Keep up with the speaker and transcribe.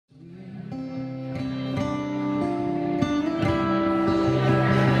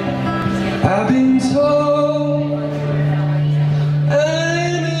I've been told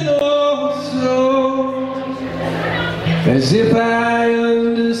I'm an old soul, as if I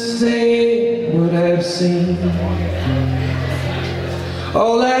understand what I've seen.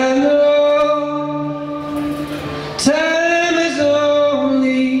 All I know, time is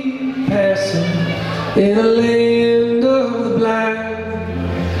only passing in a land of the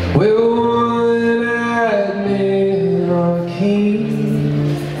blind, where one-eyed men are king.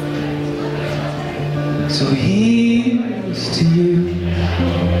 So here's to you,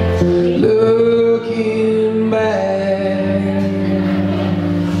 looking back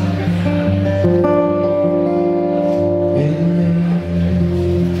in me.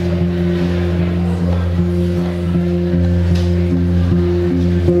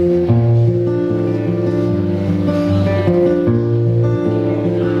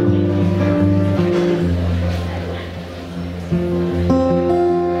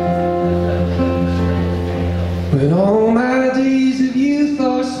 When all my days of youth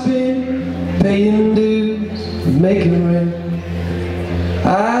are spent paying dues and making rent,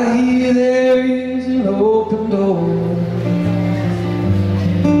 I hear there is an open door.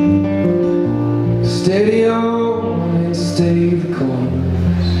 Steady on and stay the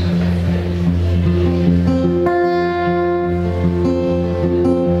course.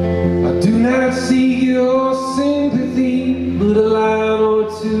 I do not seek your sympathy, but a line or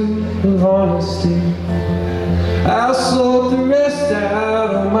two of honesty. I'll sort the rest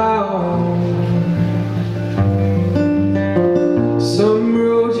out on my own. Some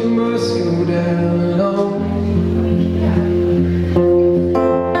roads you must go down alone.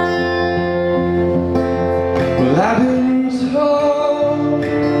 Well, I've been told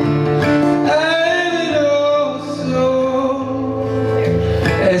I'm an old soul,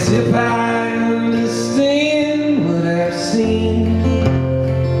 as if I understand what I've seen.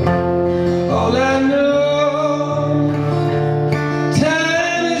 All I know,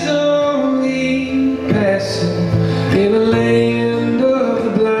 in a land of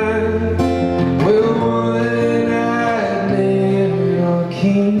the blind, where one-eyed men are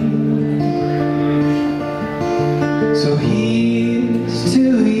king. So here's to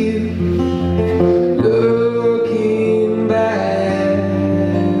you, looking back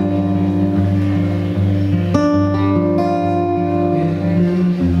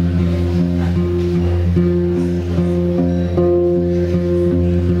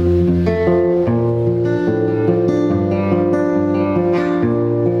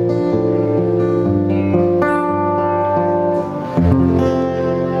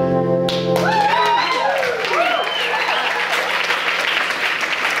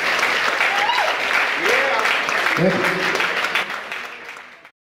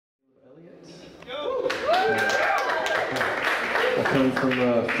I come from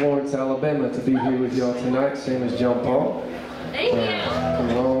Florence, Alabama to be here with y'all tonight, same as John Paul. Thank you. Come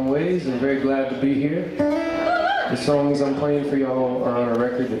a long ways and very glad to be here. The songs I'm playing for y'all are on a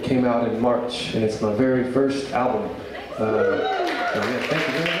record that came out in March, and it's my very first album. Yeah, thank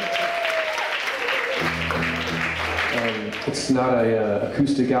you very much. It's not an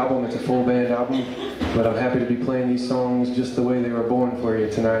acoustic album, it's a full band album, but I'm happy to be playing these songs just the way they were born for you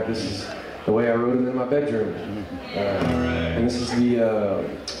tonight. This is the way I wrote them in my bedroom. And this is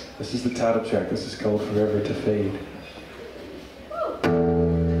the title track. This is called Forever to Fade.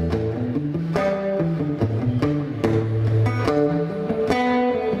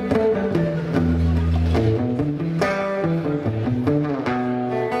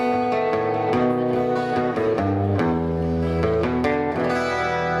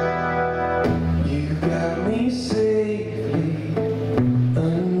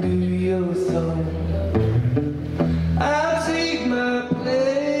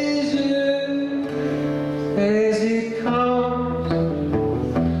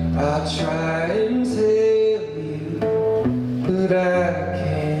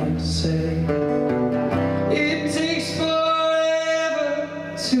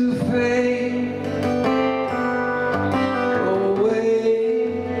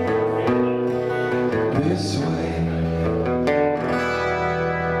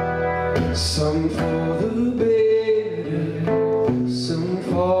 Some for the better, some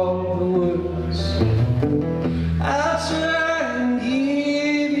for the worse. I'll try and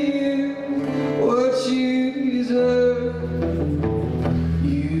give you what you deserve.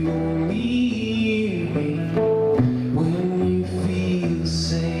 You only hear me when you feel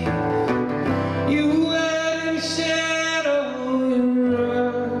safe. You hide in shadow and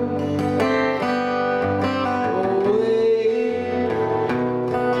run away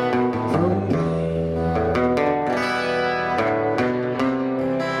from pain.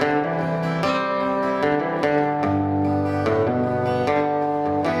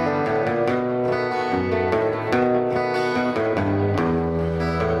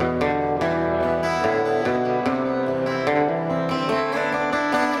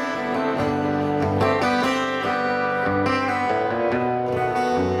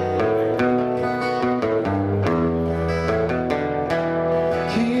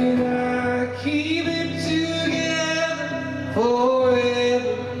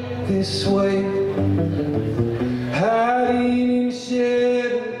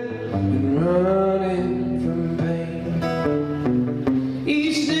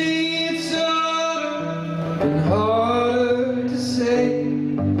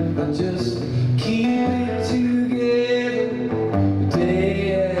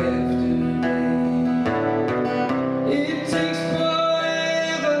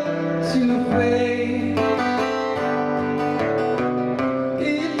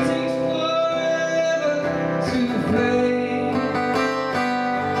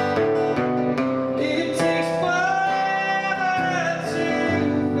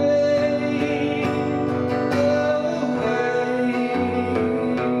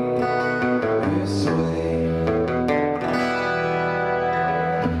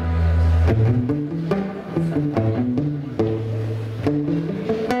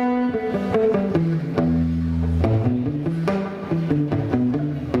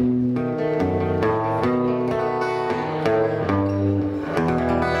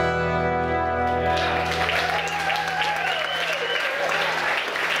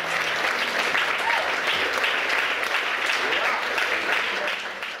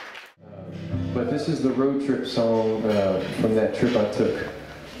 But this is the road trip song from that trip I took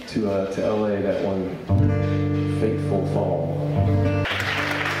to LA that one fateful fall.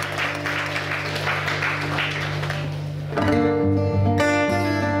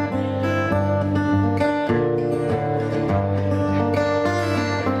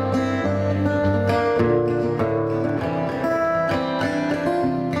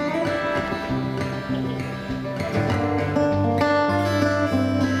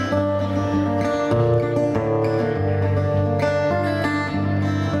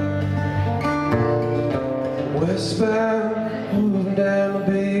 Westbound, moving down the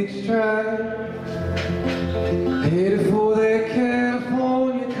big stride, headed for that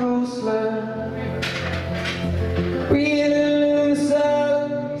California coastline. Reading in the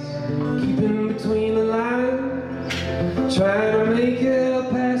silence, keeping between the lines, trying to make El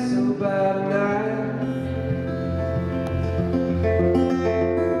Paso by the night.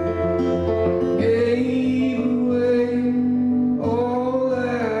 Gave away all I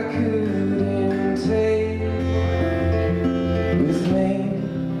couldn't take. With me,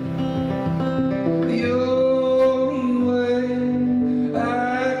 the only way I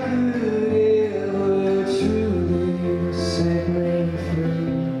could ever truly set me free.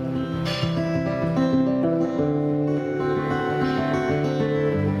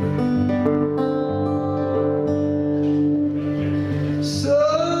 So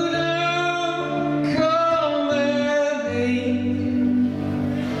don't call my name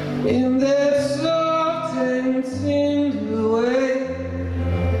in that soft and tender way.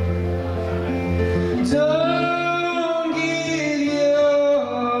 Don't give your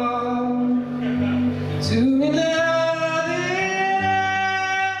heart to me now that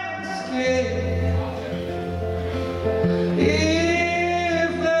I'm scared.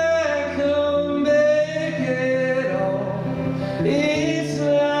 If I come back at all, it's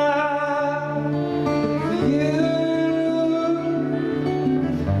not for you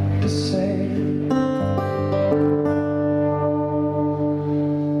to say.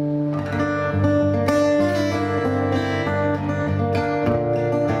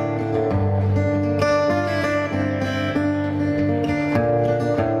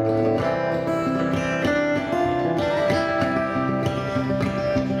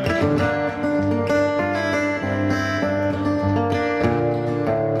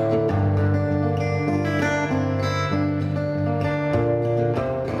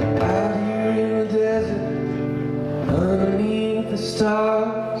 Out here in the desert, underneath the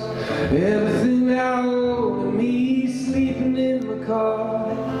stars, everything I own and me sleeping in my car.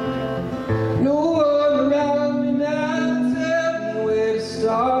 No one around me now to tell me where to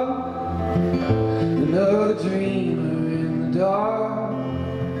start. Another dreamer in the dark.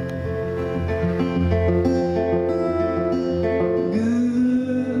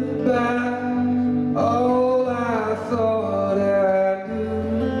 Goodbye, all I thought I knew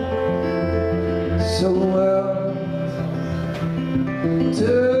so well.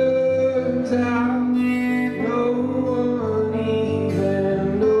 Turns out no one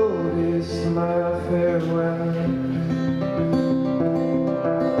even noticed my farewell.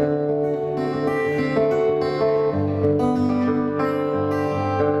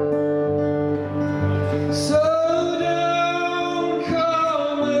 So don't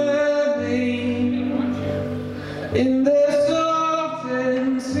call my name in that soft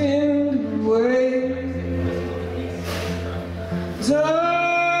and tender way.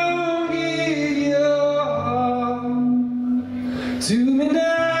 Don't give your heart to me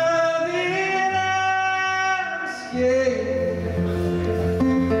now that I'm scared.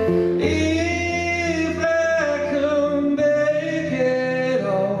 If I come back at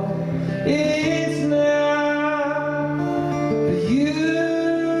all, it's not for you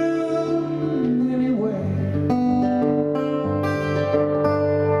anyway.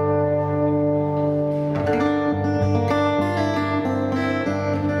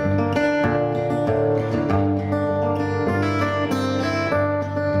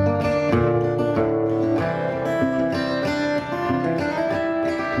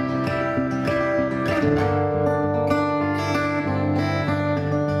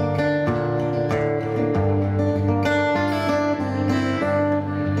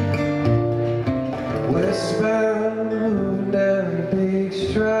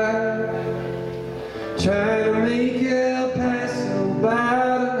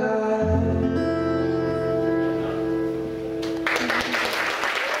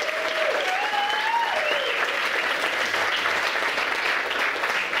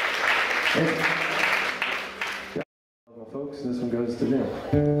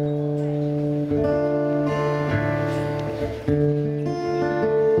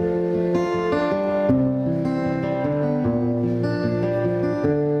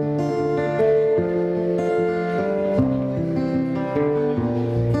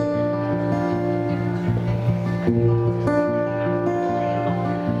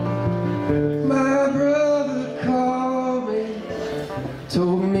 My brother called me,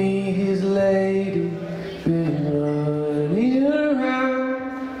 told me his lady been running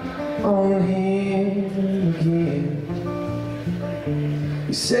around on him again.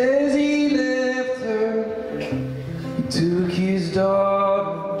 He says he left her, he took his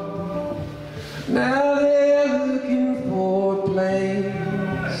daughter. Now they're looking for a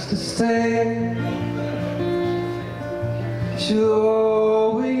place to stay. She'll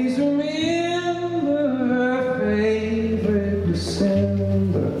always remember her favorite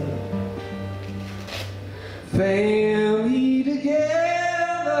December. Family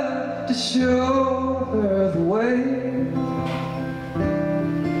together to show her the way.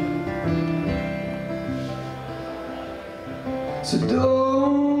 So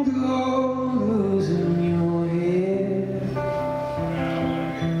don't go losing your head.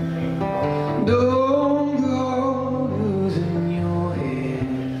 Don't go losing your head.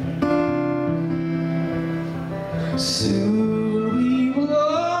 Soon we will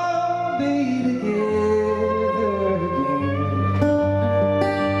all be together again.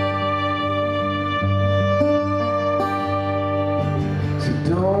 So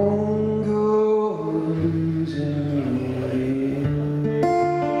don't go losing your head.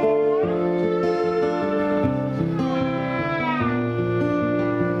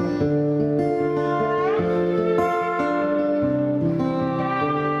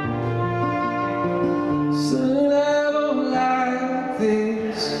 Son, I don't like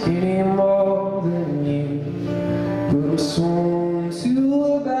this any more than you, but I'm sworn to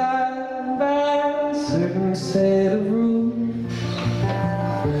abide by a certain set of rules.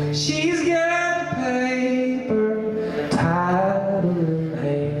 She's got a paper title in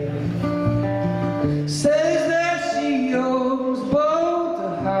hand, says that she owns both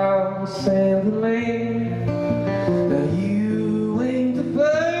the house and the land. Now you ain't the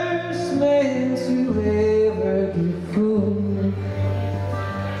first man to ever get fooled.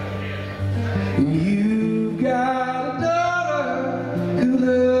 And you've got a daughter who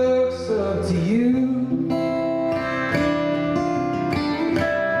looks up to you.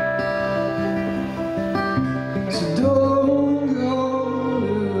 So don't go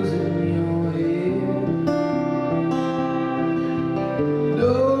losing your head.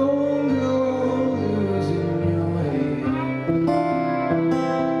 Don't go losing your head.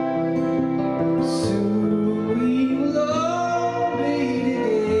 Soon we will all be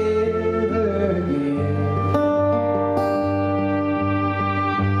together again.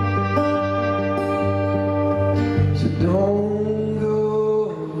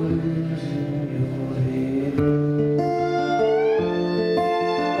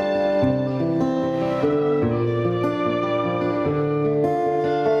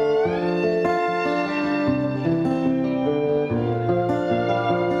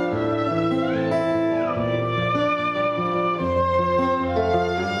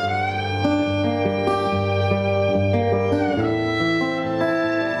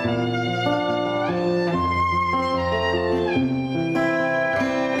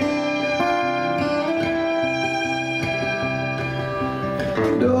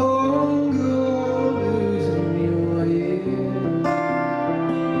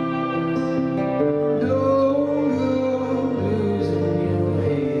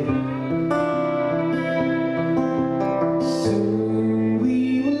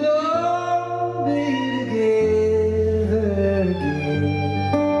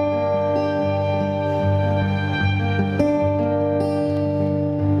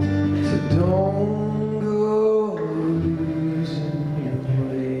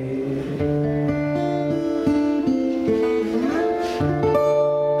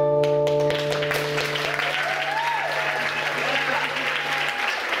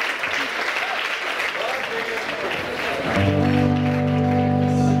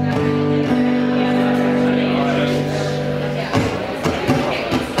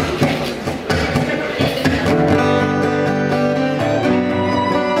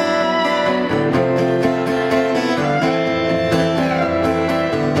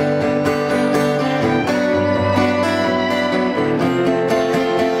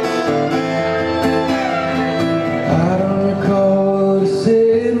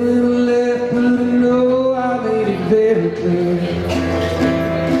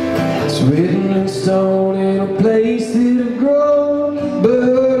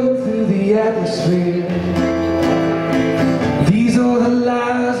 atmosphere. These are the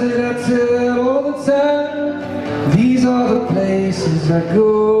lies that I tell all the time. These are the places I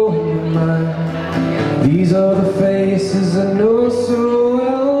go in my mind. These are the faces I know so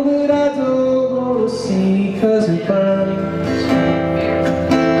well, but I don't want to see 'cause it burns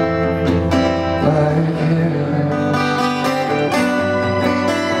like hell.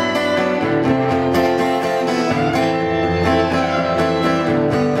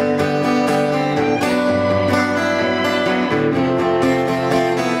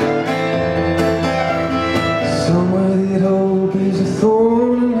 Somewhere that hope is a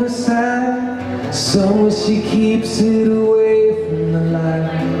thorn in her side, somewhere she keeps it away from the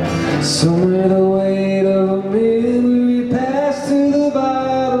light, somewhere the weight of a memory passed to the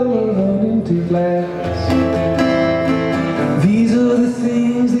bottom of an empty glass. These are the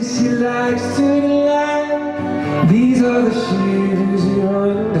things that she likes to deny. These are the shivers that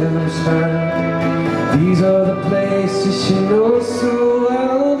run down her spine. These are the places she knows so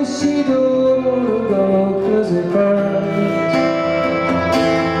well, but she don't want to go 'cause it burns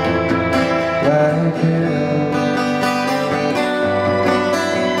like hell.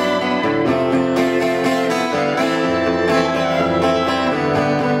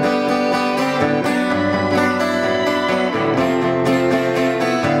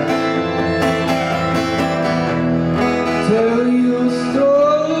 Tell you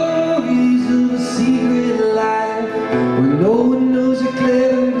stories of a secret life where no one knows a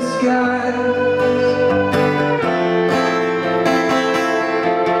clear disguise.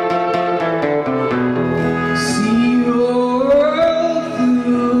 See your world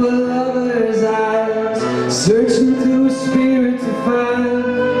through a lover's eyes, searching through a spirit to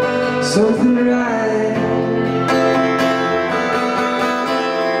find something right.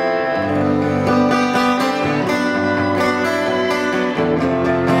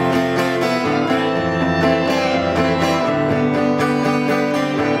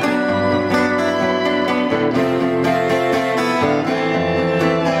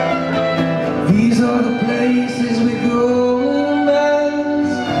 These are the places we go in our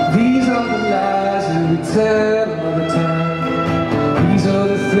minds. These are the lies that we tell all the time. These are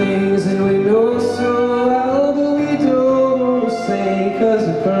the things that we know so well, but we don't want to say 'cause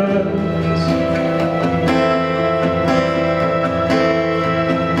it burns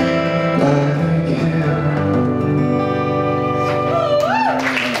like hell.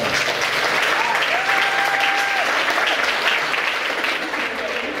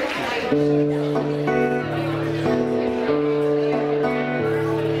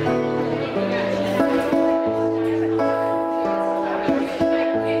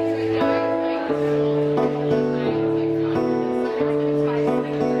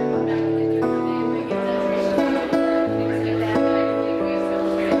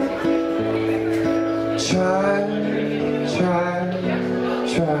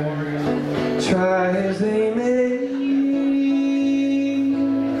 Try as they may,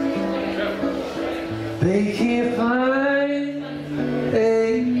 they can't find a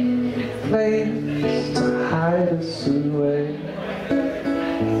place to hide us away.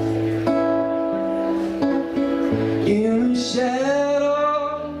 In the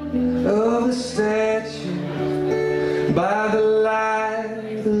shadow of the statue, by the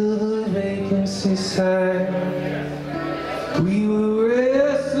light of the vacancy sign, we will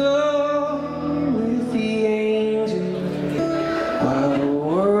wrestle with the angel while the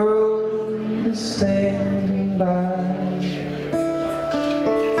world is standing by.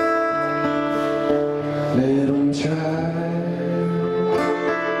 Let them try.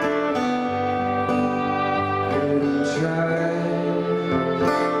 Let them try.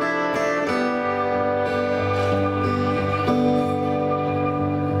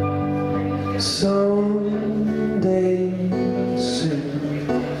 Someday soon,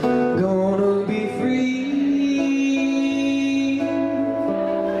 gonna be free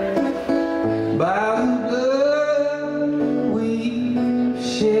by the blood we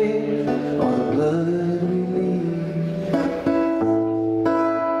shed or the blood we leave.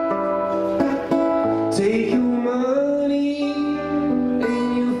 Take your money and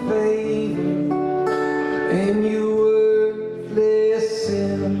your favor and your worthless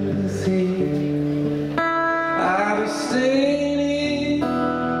sympathy. I'll be standing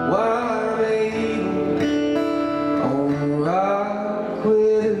while I'm able on the rock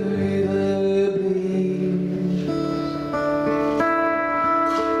where the river bleeds.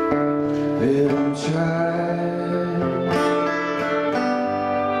 Let them try.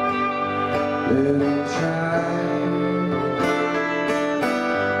 Let them try.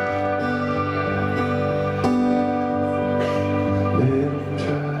 Let them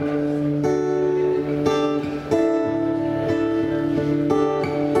try.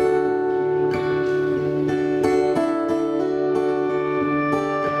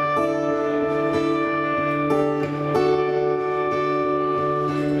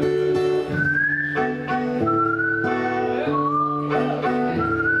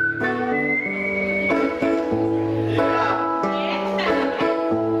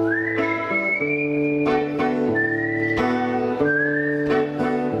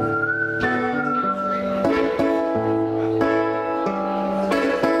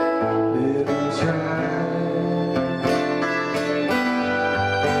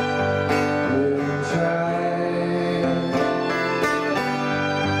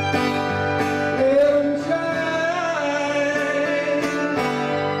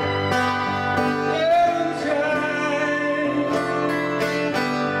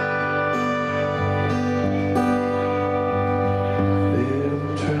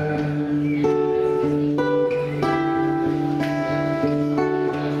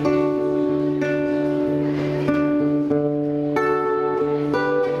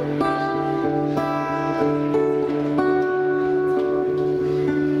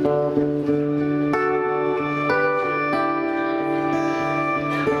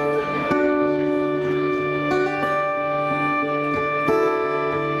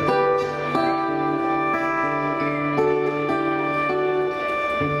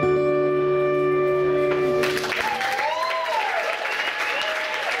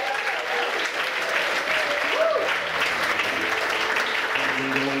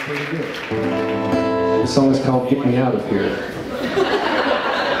 song is called Get Me Out of Here.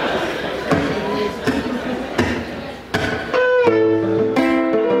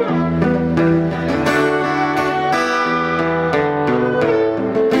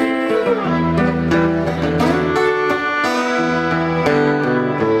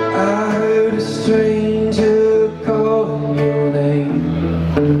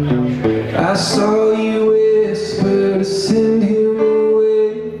 I saw you whisper to send him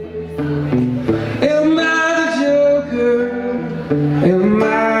away. Am I the joker? Am I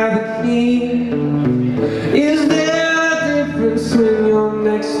the king? Is there a difference when you're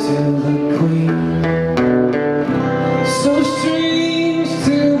next to the queen? So strange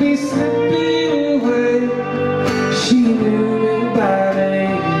to be slipping away. She knew me by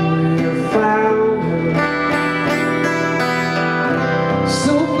name when I found her.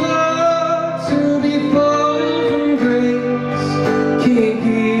 So far to be falling from grace, can't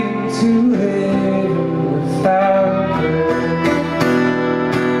get into heaven without her.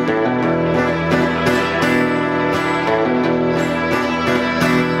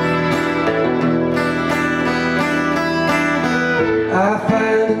 I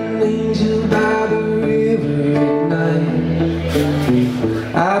find an angel by the river at night.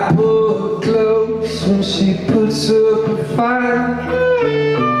 I pull her close when she puts up a fight.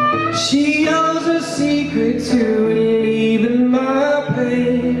 She knows a secret to relieving my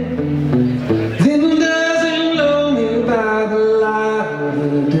pain, then doesn't know me by the light of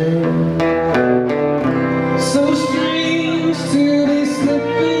the day. So strange to be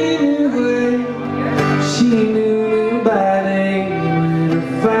slipping away. She knew me by name when I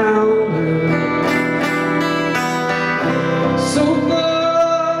found her. So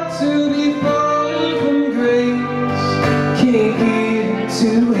far to be falling from grace, can't get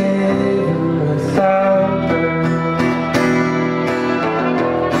into heaven without her.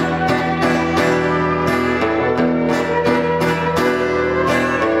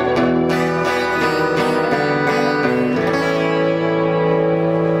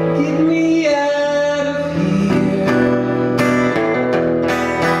 Get me out of here.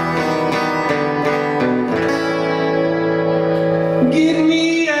 Get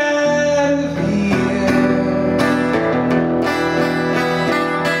me out of here.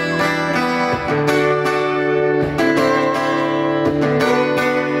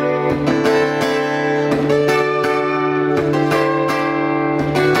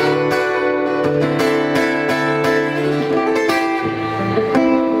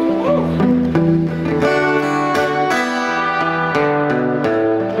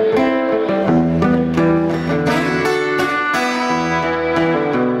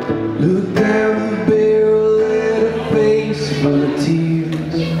 Look down the barrel at a face full of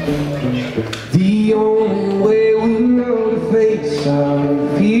tears. The only way we know to face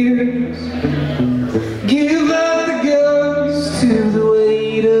our fears. Give up the ghost to the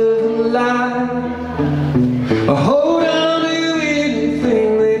weight of the lie, or hold on to anything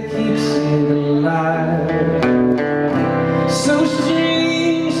that keeps it alive. So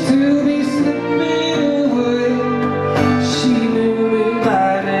strange to be slipping away. She knew me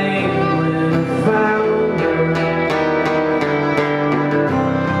by name when I found her.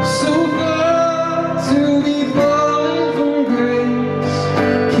 So far to be falling from grace,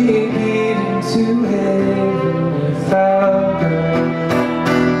 can't get into heaven without her.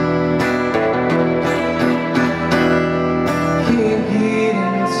 Can't get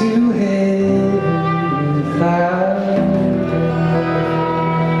into heaven without her.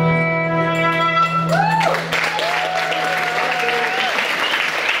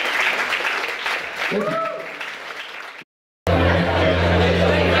 Thank you.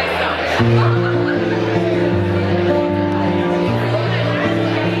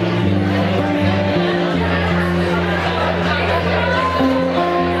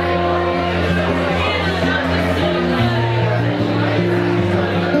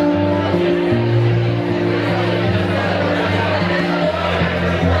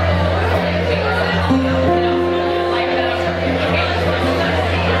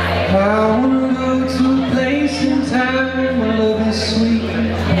 I wanna go to a place in time where love is sweet,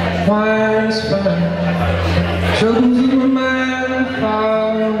 wine is fine, troubles in my mind are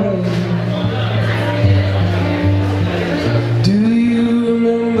far away. Do you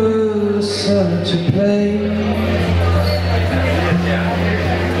remember such a place?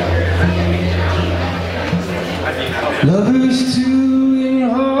 Lovers two in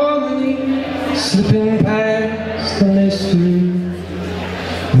harmony, slipping past the mystery.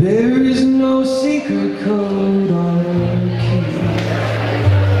 There is no secret code or key.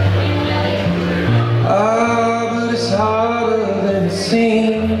 Ah, but it's harder than it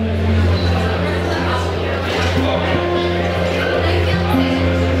seems.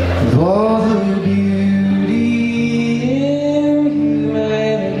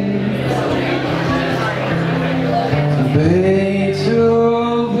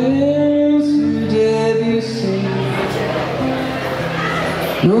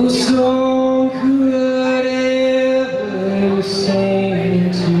 No song could ever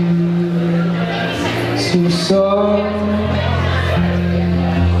sing to so soft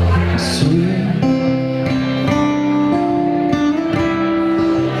and sweet.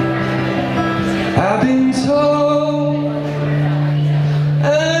 I've been told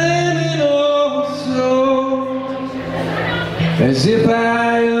I'm an old soul, as if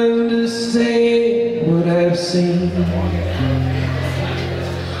I understand what I've seen.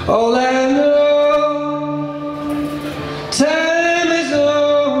 All I know, time is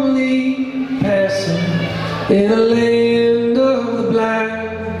only passing in a land of the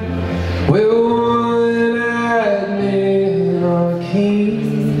blind, where one-eyed men are king.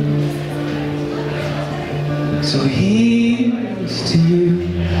 So here's to you,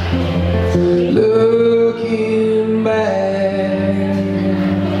 looking back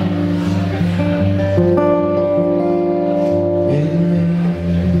in me.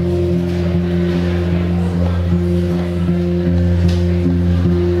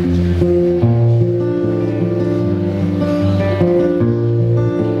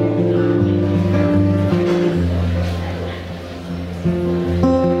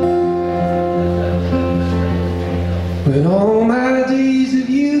 When all my days of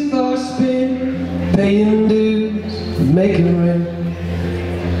youth are spent paying dues and making rent,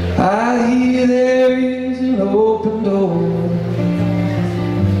 I hear there is an open door.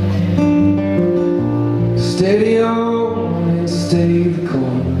 Steady on and stay the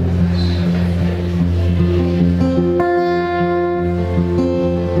course.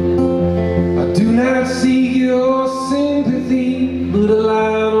 I do not seek your sympathy, but a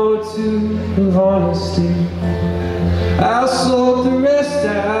line or two of honesty. I'll soar through